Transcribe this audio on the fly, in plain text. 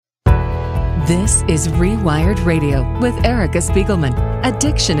This is Rewired Radio with Erica Spiegelman,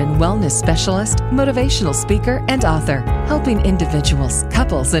 addiction and wellness specialist, motivational speaker, and author, helping individuals,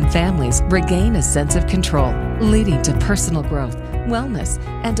 couples, and families regain a sense of control, leading to personal growth, wellness,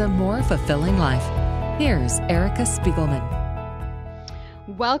 and a more fulfilling life. Here's Erica Spiegelman.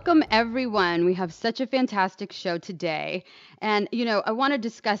 Welcome, everyone. We have such a fantastic show today. And, I want to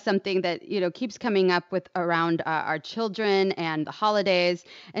discuss something that, keeps coming up with around our children and the holidays.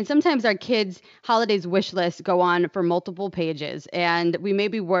 And sometimes our kids' holidays wish lists go on for multiple pages. And we may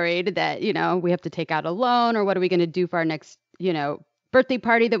be worried that, we have to take out a loan, or what are we going to do for our next, birthday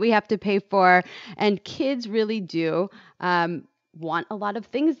party that we have to pay for. And kids really do want a lot of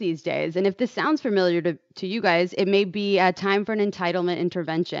things these days. And if this sounds familiar to you guys, it may be time for an entitlement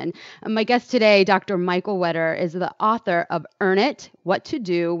intervention. My guest today, Dr. Michael Wetter, is the author of Earn It, What to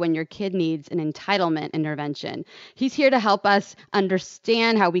Do When Your Kid Needs an Entitlement Intervention. He's here to help us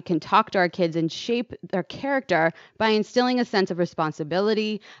understand how we can talk to our kids and shape their character by instilling a sense of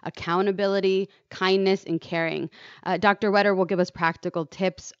responsibility, accountability, kindness, and caring. Dr. Wetter will give us practical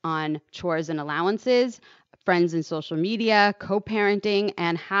tips on chores and allowances, friends and social media, co-parenting,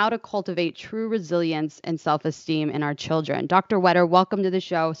 and how to cultivate true resilience and self-esteem in our children. Dr. Wetter, welcome to the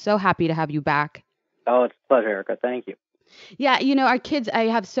show. So happy to have you back. Oh, it's a pleasure, Erica. Thank you. Yeah, our kids, I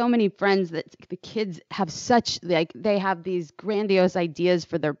have so many friends that the kids have they have these grandiose ideas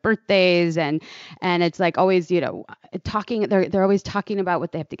for their birthdays, and it's like always, talking, they're always talking about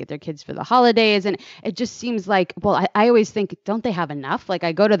what they have to get their kids for the holidays. And it just seems like, well, I always think, don't they have enough? Like,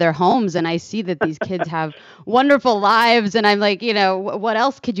 I go to their homes and I see that these kids have wonderful lives, and I'm like, what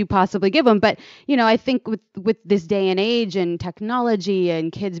else could you possibly give them? But, I think with this day and age and technology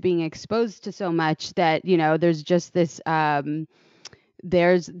and kids being exposed to so much that, there's just this,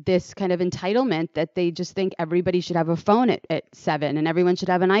 there's this kind of entitlement that they just think everybody should have a phone at 7 and everyone should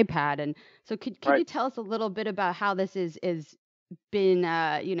have an iPad. And so could you tell us a little bit about how this is been,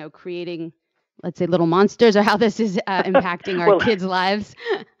 creating, let's say, little monsters, or how this is impacting our kids' lives?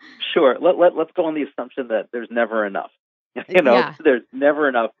 Sure. Let's go on the assumption that there's never enough. There's never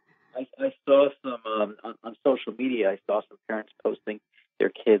enough. I saw some on social media. I saw some parents posting their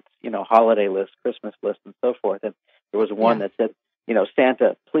kids, holiday lists, Christmas lists, and so forth. And there was one that said,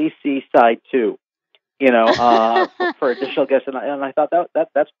 Santa, please see side 2, for additional guests. And I thought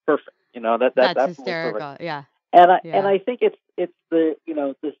that's perfect. That's hysterical. Perfect. Yeah. And I think it's the,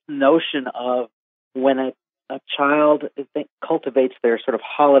 this notion of when a child cultivates their sort of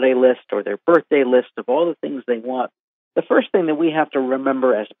holiday list or their birthday list of all the things they want. The first thing that we have to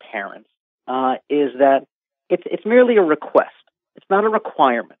remember as parents is that it's merely a request. It's not a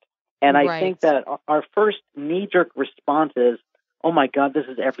requirement. And I think that our first knee-jerk response is, oh, my God, this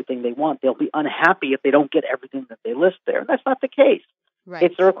is everything they want. They'll be unhappy if they don't get everything that they list there. And that's not the case. Right.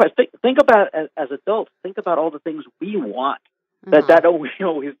 It's a request. Think about, as adults, think about all the things we want that we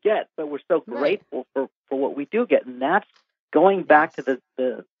always get, but we're so grateful for what we do get. And that's going back to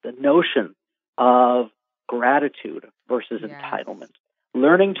the notion of gratitude versus entitlement,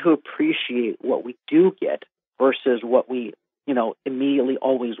 learning to appreciate what we do get versus what we immediately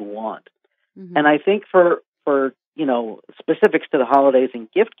always want. Mm-hmm. And I think for specifics to the holidays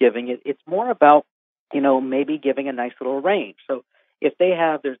and gift giving, it's more about, maybe giving a nice little range. So if they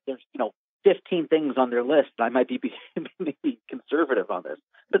have, there's 15 things on their list, I might be conservative on this,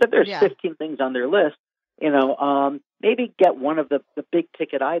 but if there's 15 things on their list, maybe get one of the big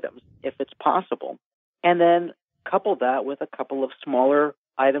ticket items if it's possible. And then couple that with a couple of smaller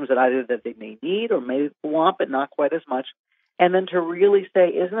items that either that they may need or may want, but not quite as much. And then to really say,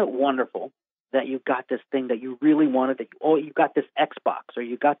 isn't it wonderful that you got this thing that you really wanted, you got this Xbox, or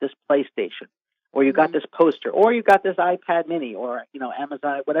you got this PlayStation, or you got this poster, or you got this iPad mini, or,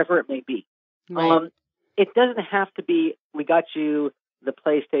 Amazon, whatever it may be. Right. It doesn't have to be, we got you the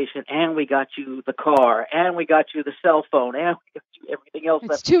PlayStation, and we got you the car, and we got you the cell phone, and we got you everything else.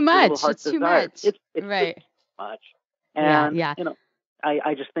 It's too much. It's too much. It's right. Much. And,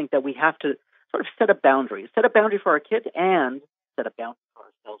 I just think that we have to sort of set a boundary for our kids and set a boundary for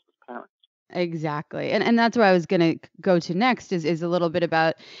ourselves as parents. Exactly. And that's where I was going to go to next is a little bit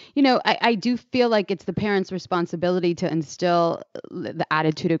about, I do feel like it's the parents' responsibility to instill the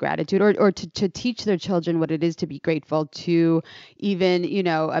attitude of gratitude or to teach their children what it is to be grateful, to even,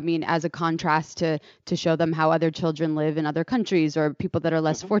 as a contrast to show them how other children live in other countries or people that are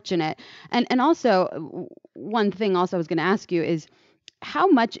less fortunate. And also one thing also I was going to ask you is, how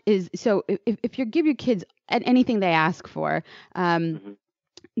much is, so if you give your kids anything they ask for,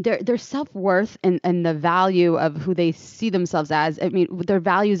 their self-worth and the value of who they see themselves as, their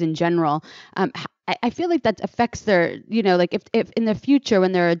values in general, I feel like that affects their, like if in the future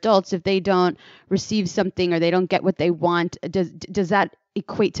when they're adults, if they don't receive something or they don't get what they want, does that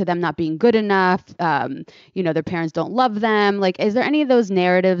equate to them not being good enough? Their parents don't love them. Like, is there any of those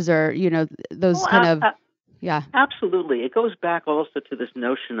narratives or, those Well, kind of, yeah. Absolutely. It goes back also to this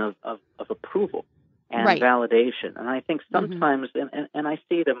notion of approval and Right. validation. And I think sometimes, and I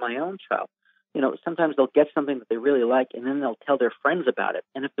see it in my own child, sometimes they'll get something that they really like and then they'll tell their friends about it.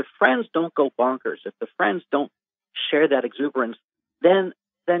 And if the friends don't go bonkers, if the friends don't share that exuberance, then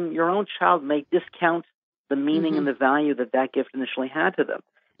your own child may discount the meaning and the value that gift initially had to them.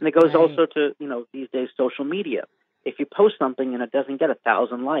 And it goes also to, these days, social media. If you post something and it doesn't get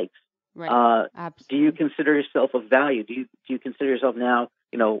 1,000 likes, Right. do you consider yourself of value? Do you consider yourself now,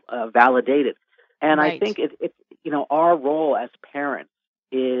 validated? And Right. I think it's our role as parents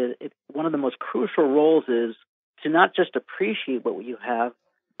is one of the most crucial roles is to not just appreciate what you have,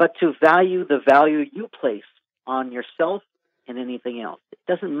 but to value the value you place on yourself and anything else. It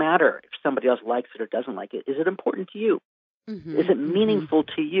doesn't matter if somebody else likes it or doesn't like it. Is it important to you? Is it meaningful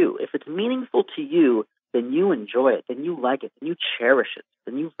to you? If it's meaningful to you, then you enjoy it, then you like it, then you cherish it,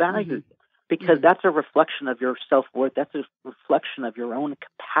 then you value it. Because that's a reflection of your self-worth. That's a reflection of your own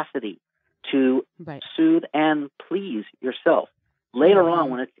capacity to soothe and please yourself. Later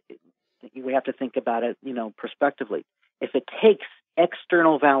on, we have to think about it, prospectively. If it takes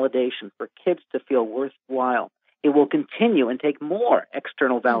external validation for kids to feel worthwhile, it will continue and take more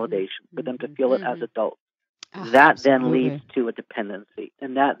external validation for them to feel it as adults. That then leads to a dependency,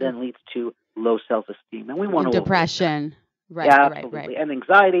 and that then leads to low self-esteem. And we want to depression. Right, yeah, absolutely. And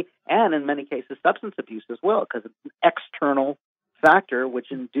anxiety, and in many cases, substance abuse as well, because it's an external factor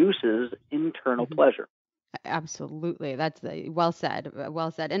which induces internal pleasure. Absolutely. That's well said. Well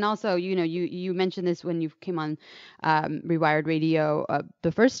said. And also, you mentioned this when you came on Rewired Radio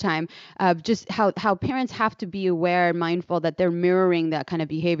the first time, just how parents have to be aware and mindful that they're mirroring that kind of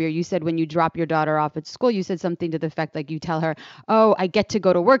behavior. You said when you drop your daughter off at school, you said something to the effect like you tell her, oh, I get to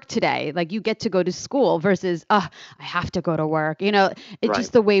go to work today. Like you get to go to school versus, I have to go to work. It's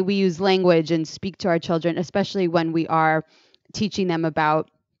just the way we use language and speak to our children, especially when we are teaching them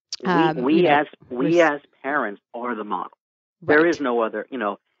about we as parents are the model. Right. There is no other,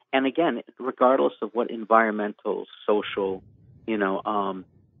 and again, regardless of what environmental, social, mini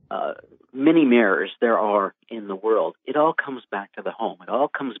mirrors there are in the world, it all comes back to the home. It all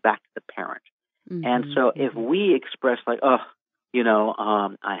comes back to the parent. And so if we express like, I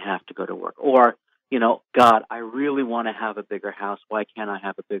have to go to work, or, God, I really want to have a bigger house. Why can't I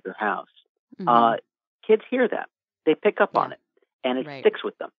have a bigger house? Kids hear that. They pick up on it, and it sticks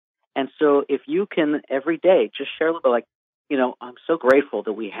with them. And so if you can every day just share a little bit like, I'm so grateful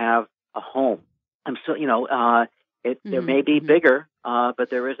that we have a home. I'm so, there may be bigger, but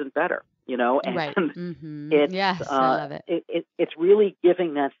there isn't better, and it's, yes, I love it. It's really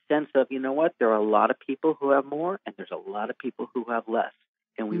giving that sense of, there are a lot of people who have more and there's a lot of people who have less.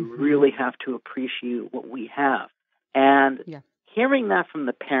 And we really have to appreciate what we have. And hearing that from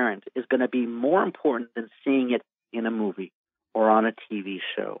the parent is going to be more important than seeing it in a movie or on a TV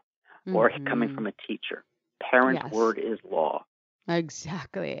show. Or coming from a teacher. Parents' word is law.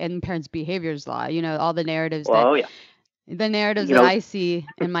 Exactly. And parents' behavior is law. All the narratives the narratives that I see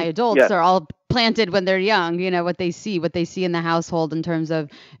in my adults are all planted when they're young, what they see in the household in terms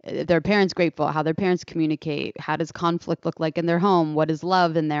of their parents grateful, how their parents communicate, how does conflict look like in their home, what is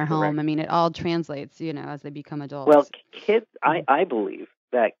love in their home. I mean, it all translates, as they become adults. Well, kids, I believe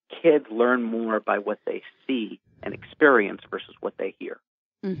that kids learn more by what they see and experience versus what they hear.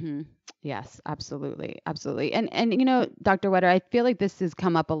 Yes, absolutely. Absolutely. And Dr. Wetter, I feel like this has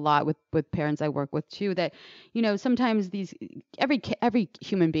come up a lot with parents I work with too, that, sometimes every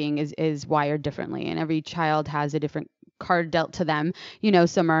human being is wired differently, and every child has a different card dealt to them.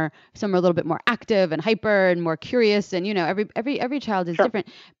 Some are a little bit more active and hyper and more curious, and, every child is different.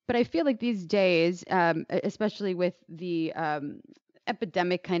 But I feel like these days, especially with the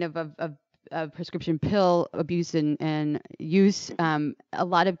epidemic kind of prescription pill abuse and use, a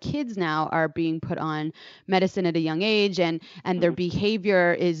lot of kids now are being put on medicine at a young age, and their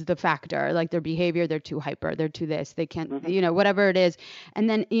behavior is the factor. Like their behavior, they're too hyper, they're too this, they can't, whatever it is. And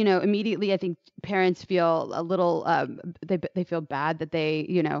then, immediately I think parents feel a little, they feel bad that they,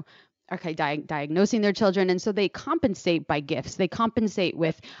 are diagnosing their children. And so they compensate by gifts. They compensate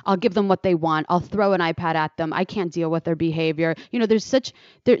with, I'll give them what they want. I'll throw an iPad at them. I can't deal with their behavior.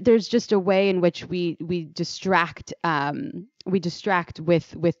 There's just a way in which we distract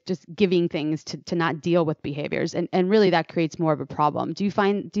with just giving things to not deal with behaviors. And really that creates more of a problem. Do you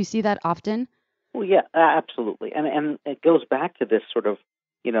see that often? Well, yeah, absolutely. And it goes back to this sort of,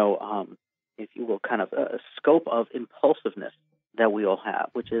 if you will, kind of a scope of impulsiveness that we all have,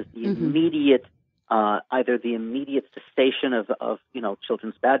 which is the immediate, either the immediate cessation of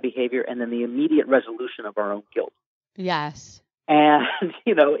children's bad behavior, and then the immediate resolution of our own guilt. Yes. And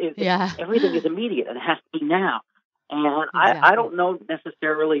everything is immediate and it has to be now. And I don't know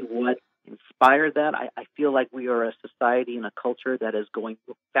necessarily what inspired that. I feel like we are a society and a culture that is going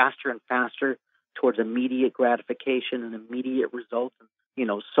faster and faster towards immediate gratification and immediate results.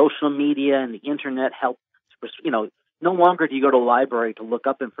 Social media and the internet help. No longer do you go to a library to look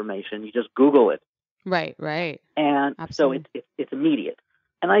up information. You just Google it. Right. And Absolutely. So it's immediate.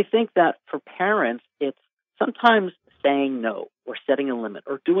 And I think that for parents, it's sometimes saying no or setting a limit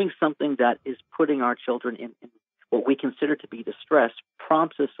or doing something that is putting our children in what we consider to be distress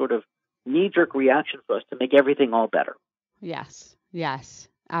prompts a sort of knee-jerk reaction for us to make everything all better. Yes,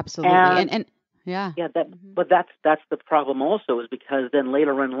 absolutely. And but that's the problem also, is because then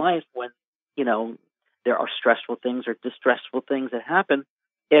later in life, when there are stressful things or distressful things that happen,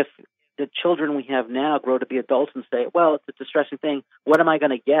 if the children we have now grow to be adults and say, well, it's a distressing thing, what am I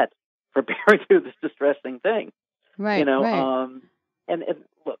going to get for bearing through this distressing thing? Right. And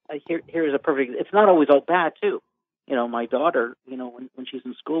look, here's a perfect. It's not always all bad too. My daughter, when she's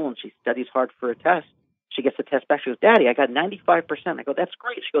in school and she studies hard for a test, she gets the test back. She goes, "Daddy, I got 95%." I go, "That's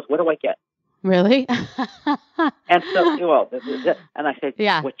great." She goes, "What do I get?" Really? And so, and I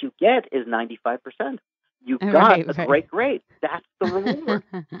said, "What you get is 95%. You got a great grade. That's the reward."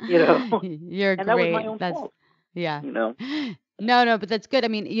 You're and great. that was my own fault. Yeah. No, but that's good. I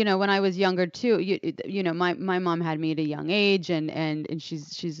mean, when I was younger too, my mom had me at a young age, and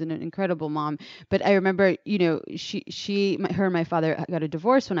she's an incredible mom. But I remember, her and my father got a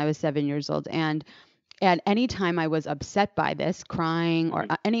divorce when I was 7 years old, and anytime I was upset by this, crying or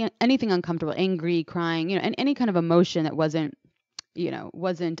anything uncomfortable, angry, crying, and any kind of emotion that wasn't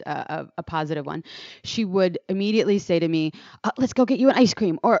a positive one, she would immediately say to me, let's go get you an ice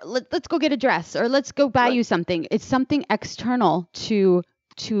cream, or let's go get a dress, or let's go buy you something. It's something external to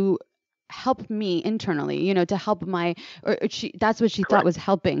help me internally, to help that's what she thought was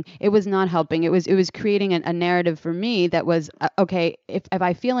helping. It was not helping. It was creating a narrative for me that was, okay, if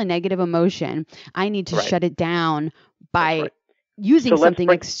I feel a negative emotion, I need to shut it down by using something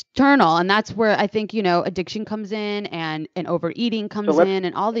external. And that's where I think, addiction comes in, and overeating comes in,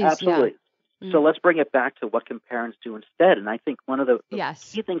 and all these. Absolutely. Yeah. So let's bring it back to what can parents do instead. And I think one of the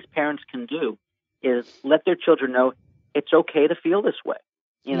key things parents can do is let their children know it's okay to feel this way.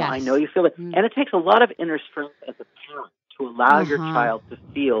 I know you feel it. And it takes a lot of inner strength as a parent to allow your child to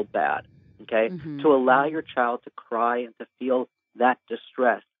feel bad, okay? To allow your child to cry and to feel that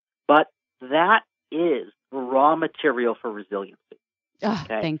distress. But that is raw material for resiliency.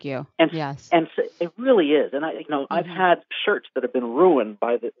 Okay? Thank you. And so it really is. And I've had shirts that have been ruined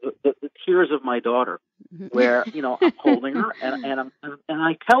by the tears of my daughter, where I'm holding her and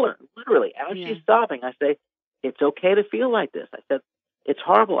I tell her literally as she's sobbing, I say, it's okay to feel like this. I said, it's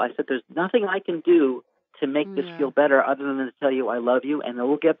horrible. I said, there's nothing I can do to make this feel better other than to tell you I love you, and it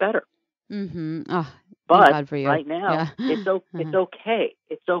will get better. Oh, but for you. Right now, it's okay.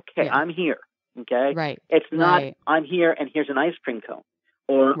 It's okay. I'm here. Okay? Right. It's not, I'm here and here's an ice cream cone,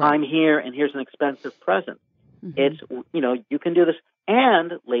 or I'm here and here's an expensive present. It's, you can do this.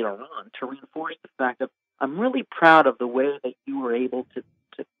 And later on, to reinforce the fact that I'm really proud of the way that you were able to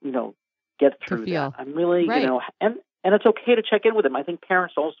get through that. I'm really, and it's okay to check in with them. I think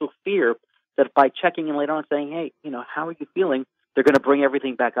parents also fear that by checking in later on saying, hey, how are you feeling? They're going to bring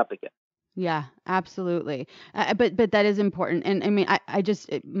everything back up again. Yeah, absolutely. But that is important. And I mean, I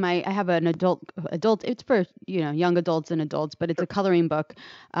have an adult, it's for, young adults and adults, but it's a coloring book.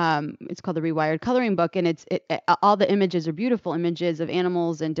 It's called the Rewired Coloring Book. And all the images are beautiful images of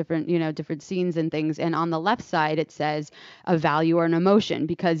animals and different, different scenes and things. And on the left side, it says a value or an emotion,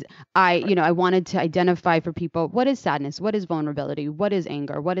 because I wanted to identify for people, what is sadness? What is vulnerability? What is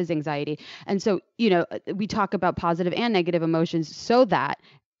anger? What is anxiety? And so, we talk about positive and negative emotions so that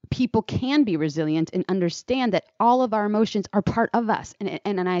people can be resilient and understand that all of our emotions are part of us.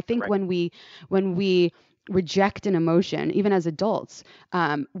 And I think when we reject an emotion, even as adults,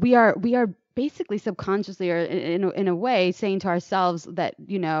 we are basically subconsciously, or in a way, saying to ourselves that,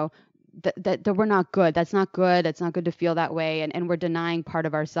 that we're not good. That's not good. It's not good to feel that way. And we're denying part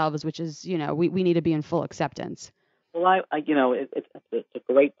of ourselves, which is, we need to be in full acceptance. Well, it's a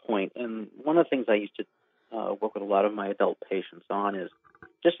great point. And one of the things I used to work with a lot of my adult patients on is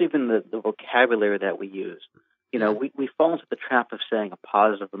just even the vocabulary that we use. We fall into the trap of saying a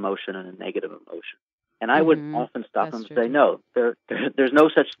positive emotion and a negative emotion. And I would often stop them and say, no, there's no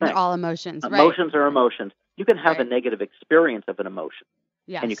such thing. They're all emotions. Emotions are emotions. You can have a negative experience of an emotion.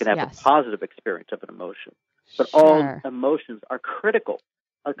 and you can have a Yes. positive experience of an emotion. But all Sure. emotions are critical,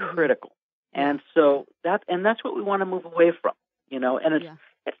 and so that's what we want to move away from, And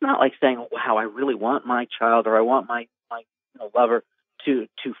it's not like saying, "Wow, I really want my child or I want my lover to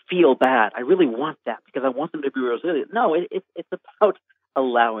feel bad. I really want that because I want them to be resilient." No, it's about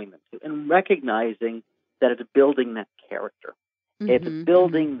allowing them to and recognizing that it's building that character. It's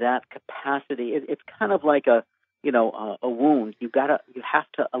building that capacity. It's kind of like a wound. You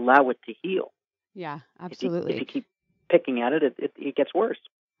have to allow it to heal. Yeah, absolutely. If you keep picking at it, it gets worse.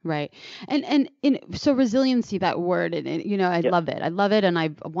 Right. So resiliency, that word, and I love it. I love it. And I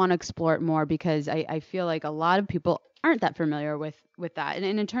want to explore it more because I feel like a lot of people aren't that familiar with that.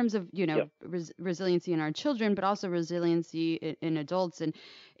 And in terms of, resiliency in our children, but also resiliency in adults. And,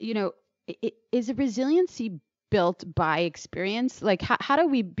 is a resiliency built by experience? Like how do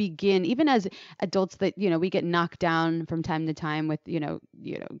we begin, even as adults, that we get knocked down from time to time with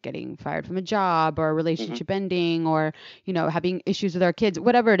getting fired from a job or a relationship ending or having issues with our kids,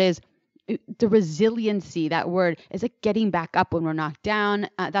 whatever it is. The resiliency, that word, is like getting back up when we're knocked down.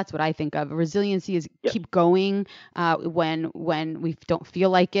 That's what I think of. Resiliency is keep going when we don't feel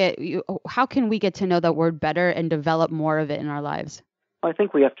like it. How can we get to know that word better and develop more of it in our lives? I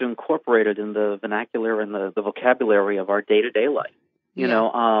think we have to incorporate it in the vernacular and the vocabulary of our day-to-day life.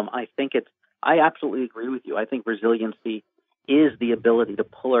 I think I absolutely agree with you. I think resiliency is the ability to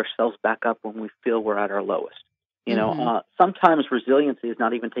pull ourselves back up when we feel we're at our lowest. Sometimes resiliency is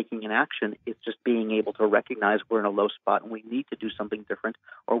not even taking an action. It's just being able to recognize we're in a low spot and we need to do something different,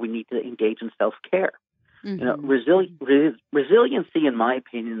 or we need to engage in self-care. Resiliency, in my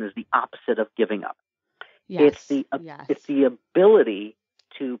opinion, is the opposite of giving up. Yes. It's the ability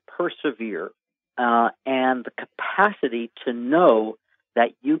to persevere and the capacity to know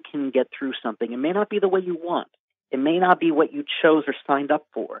that you can get through something. It may not be the way you want. It may not be what you chose or signed up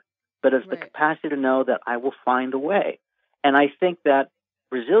for, but it's the capacity to know that I will find a way. And I think that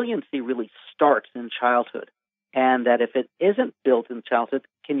resiliency really starts in childhood, and that if it isn't built in childhood,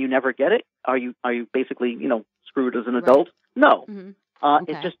 can you never get it? Are you basically screwed as an adult? No.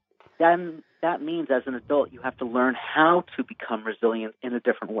 It's just then that means as an adult you have to learn how to become resilient in a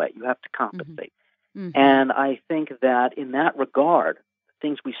different way. You have to compensate. And I think that in that regard,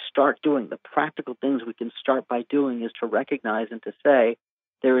 things we start doing, the practical things we can start by doing, is to recognize and to say,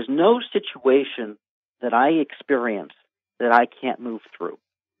 there is no situation that I experience that I can't move through.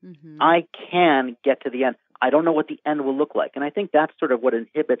 I can get to the end. I don't know what the end will look like. And I think that's sort of what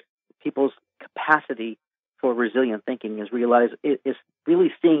inhibits people's capacity for resilient thinking, is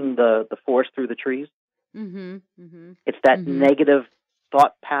really seeing the forest through the trees. It's that negative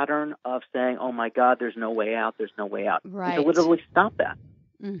thought pattern of saying, "Oh my God, there's no way out. There's no way out." Right. And to literally stop that.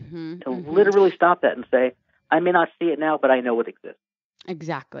 To literally stop that and say, "I may not see it now, but I know it exists."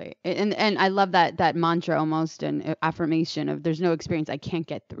 Exactly. And I love that mantra, almost an affirmation of there's no experience I can't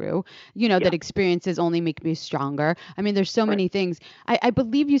get through, that experiences only make me stronger. I mean, there's so many things. I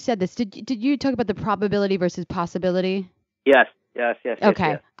believe you said this. Did you talk about the probability versus possibility? Yes. Okay.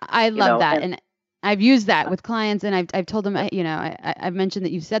 Yes. I love that. And I've used that with clients, and I've told them, I've mentioned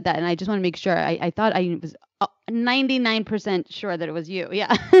that you've said that, and I just want to make sure. I thought I was 99% sure that it was you.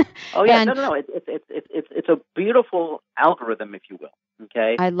 Yeah. Oh yeah. No. It's a beautiful algorithm, if you will.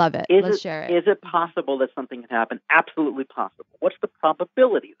 Okay. I love it. Let's share it. Is it possible that something can happen? Absolutely possible. What's the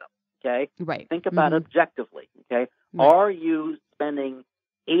probability, though? Okay. Right. Think about it objectively. Okay. Right. Are you spending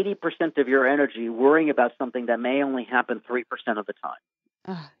 80% of your energy worrying about something that may only happen 3% of the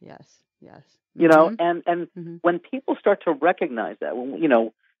time? Yes. And when people start to recognize that,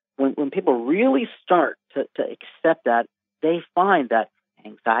 when people really start to accept that, they find that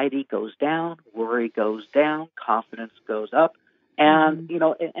anxiety goes down, worry goes down, confidence goes up. And,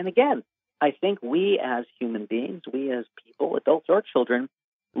 and again, I think we as human beings, we as people, adults or children,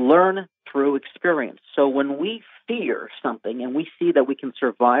 learn through experience. So when we fear something and we see that we can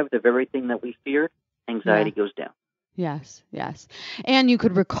survive the very thing that we feared, anxiety goes down. Yes. And you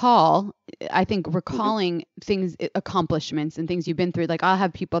could recalling things, accomplishments and things you've been through. Like I'll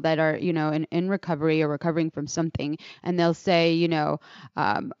have people that are, in recovery or recovering from something, and they'll say,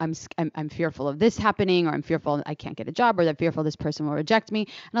 I'm fearful of this happening, or I'm fearful I can't get a job, or I'm fearful this person will reject me.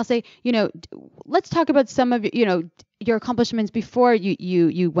 And I'll say, let's talk about some of, your accomplishments before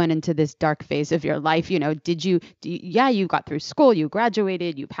you went into this dark phase of your life. Yeah, you got through school, you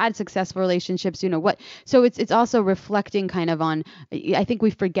graduated, you've had successful relationships, what. So it's also reflecting kind of on, I think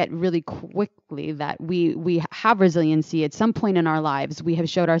we forget really quickly that we have resiliency at some point in our lives. We have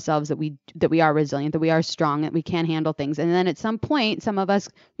showed ourselves that we are resilient, that we are strong, that we can handle things. And then at some point, some of us,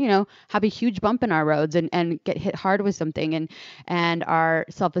 have a huge bump in our roads and get hit hard with something, and our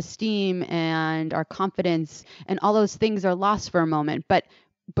self-esteem and our confidence and all those things are lost for a moment. But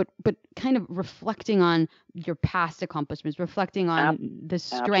kind of reflecting on your past accomplishments, reflecting on the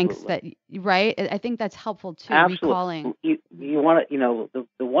strengths Absolutely. right? I think that's helpful too. Absolutely. Recalling. You want to,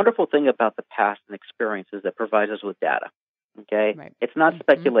 the wonderful thing about the past and experiences that provides us with data. Okay. Right. It's not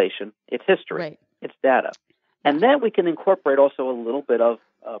speculation. It's history. Right. It's data. And then we can incorporate also a little bit of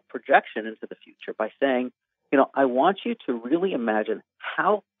projection into the future by saying, I want you to really imagine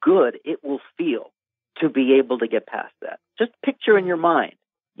how good it will feel to be able to get past that. Just picture in your mind,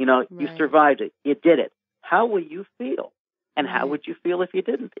 you survived it, you did it. How will you feel? And how would you feel if you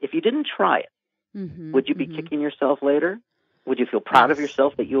didn't? If you didn't try it, would you be kicking yourself later? Would you feel proud of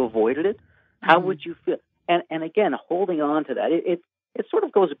yourself that you avoided it? How would you feel? And again, holding on to that, it sort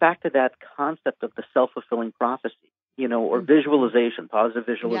of goes back to that concept of the self-fulfilling prophecy, or visualization, positive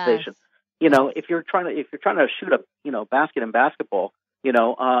visualization. Yes. If you're trying to shoot a basket in basketball, you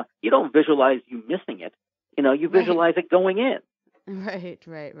don't visualize you missing it. You visualize it going in. Right.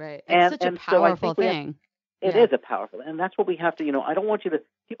 It's such a powerful thing. It is a powerful, and that's what we have to, I don't want you to,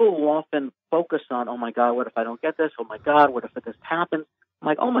 people will often focus on, oh my God, what if I don't get this? Oh my God, what if this happens? I'm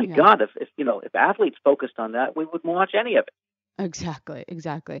like, oh my God, if athletes focused on that, we wouldn't watch any of it. Exactly.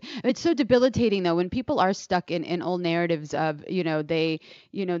 It's so debilitating though when people are stuck in old narratives of, they've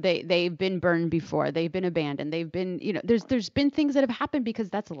been burned before, they've been abandoned, they've been, there's been things that have happened because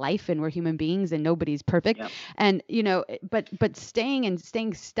that's life and we're human beings and nobody's perfect. Yep. And, but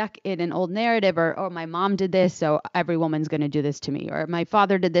staying stuck in an old narrative or my mom did this, so every woman's going to do this to me, or my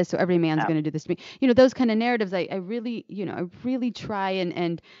father did this, so every man's going to do this to me. Those kind of narratives, I really try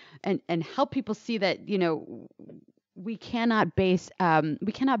and help people see that, we cannot base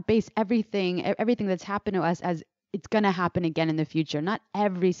everything that's happened to us as it's going to happen again in the future. Not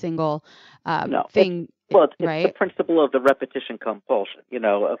every single thing. It's right? the principle of the repetition compulsion.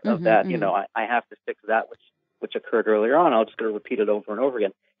 Of that. I have to fix that which occurred earlier on. I'm just going to repeat it over and over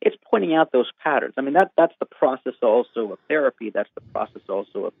again. It's pointing out those patterns. I mean, that's the process also of therapy. That's the process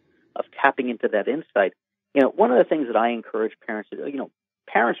also of tapping into that insight. One of the things that I encourage parents to do.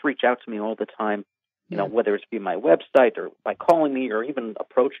 Parents reach out to me all the time. Whether it's via my website or by calling me or even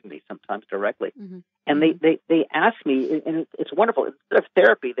approaching me sometimes directly. And they ask me, and it's wonderful, instead of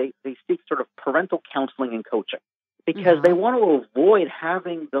therapy, they seek sort of parental counseling and coaching because they want to avoid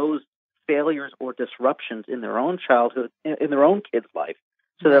having those failures or disruptions in their own childhood, in their own kid's life,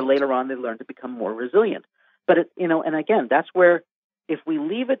 so that later on they learn to become more resilient. But, and again, that's where if we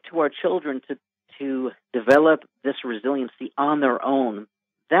leave it to our children to develop this resiliency on their own,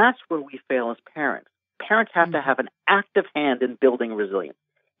 that's where we fail as parents. Parents have to have an active hand in building resilience.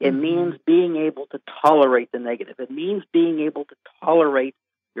 It means being able to tolerate the negative. It means being able to tolerate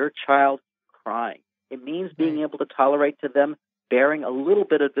your child crying. It means being able to tolerate to them bearing a little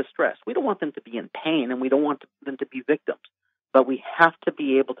bit of distress. We don't want them to be in pain and we don't want them to be victims, but we have to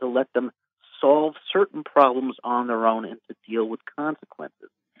be able to let them solve certain problems on their own and to deal with consequences.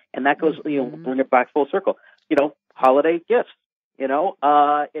 And that goes, bring it back full circle. Holiday gifts.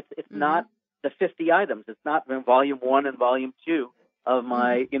 It's not the 50 items. It's not in volume 1 and volume 2 of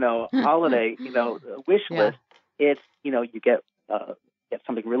my, holiday, wish list. It's, you get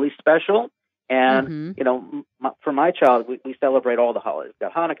something really special. And, for my child, we celebrate all the holidays. We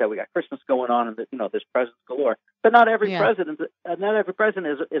got Hanukkah, we got Christmas going on, and, there's presents galore. But not every present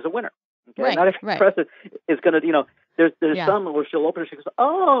is a winner. Okay? Right, not every present is going to, there's some where she'll open it and she goes,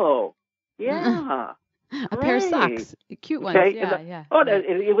 oh, yeah. A pair of socks, cute ones. Okay? Yeah.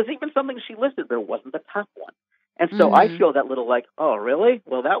 It was even something she listed, but it wasn't the top one. And so I feel that little like, oh, really?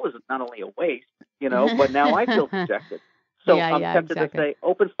 Well, that was not only a waste, but now I feel dejected. So I'm tempted to say,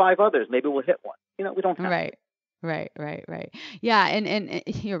 open 5 others. Maybe we'll hit one. We don't have to. Right. Yeah, and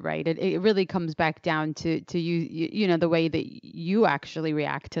you're right. It really comes back down to you, the way that you actually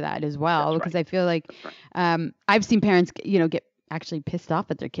react to that as well. That's because right. I feel like I've seen parents, get actually pissed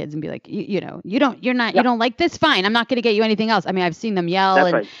off at their kids and be like, you don't like this, fine, I'm not going to get you anything else. I mean, I've seen them yell. That's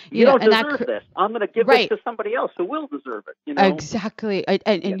and right. You don't deserve this. I'm going to give this to somebody else who will deserve it. Exactly.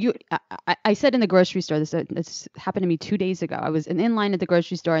 I said in the grocery store, this happened to me 2 days ago. I was in line at the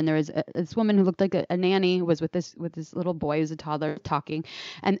grocery store, and there was this woman who looked like a nanny was with this little boy who's a toddler talking,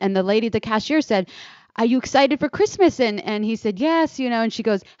 and the lady at the cashier said, are you excited for Christmas? And he said, yes, and she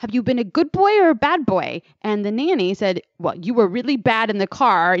goes, have you been a good boy or a bad boy? And the nanny said, well, you were really bad in the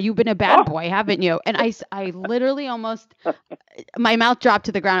car. You've been a bad boy, haven't you? And I literally almost, my mouth dropped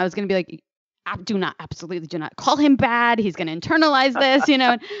to the ground. I was going to be like, absolutely do not call him bad. He's going to internalize this,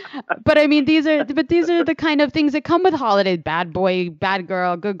 But I mean, these are the kind of things that come with holidays. Bad boy, bad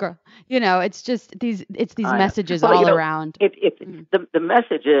girl, good girl. It's just these messages all around. The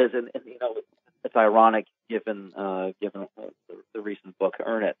message is, and it's ironic given the recent book,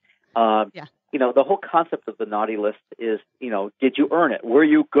 Earn It. The whole concept of the naughty list is, did you earn it? Were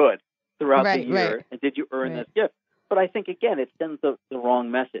you good throughout the year? Right. And did you earn this gift? But I think, again, it sends the wrong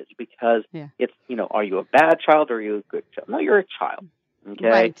message because it's, are you a bad child or are you a good child? No, you're a child, okay?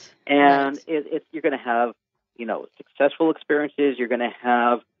 Right. And you're going to have, successful experiences. You're going to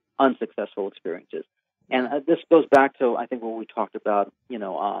have unsuccessful experiences. And this goes back to, I think, what we talked about,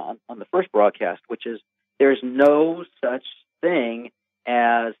 on the first broadcast, which is there's no such thing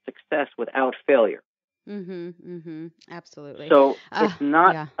as success without failure. Absolutely. So it's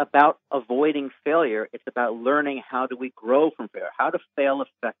not about avoiding failure. It's about learning how do we grow from failure, how to fail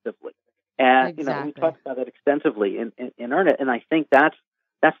effectively. And, we talked about that extensively in Earn It. And I think that's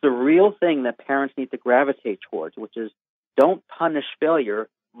the real thing that parents need to gravitate towards, which is don't punish failure,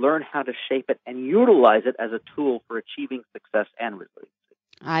 learn how to shape it and utilize it as a tool for achieving success and resilience.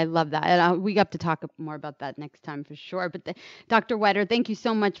 I love that. And we have to talk more about that next time for sure. But Dr. Wetter, thank you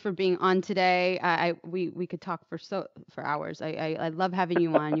so much for being on today. We could talk for hours. I love having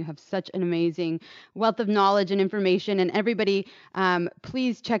you on. You have such an amazing wealth of knowledge and information. And everybody,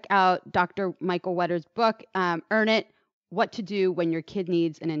 please check out Dr. Michael Wetter's book, Earn It: What to Do When Your Kid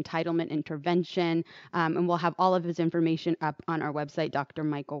Needs an Entitlement Intervention. And we'll have all of his information up on our website, Dr.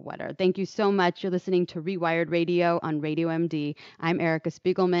 Michael Wetter. Thank you so much. You're listening to Rewired Radio on Radio MD. I'm Erica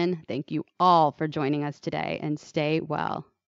Spiegelman. Thank you all for joining us today, and stay well.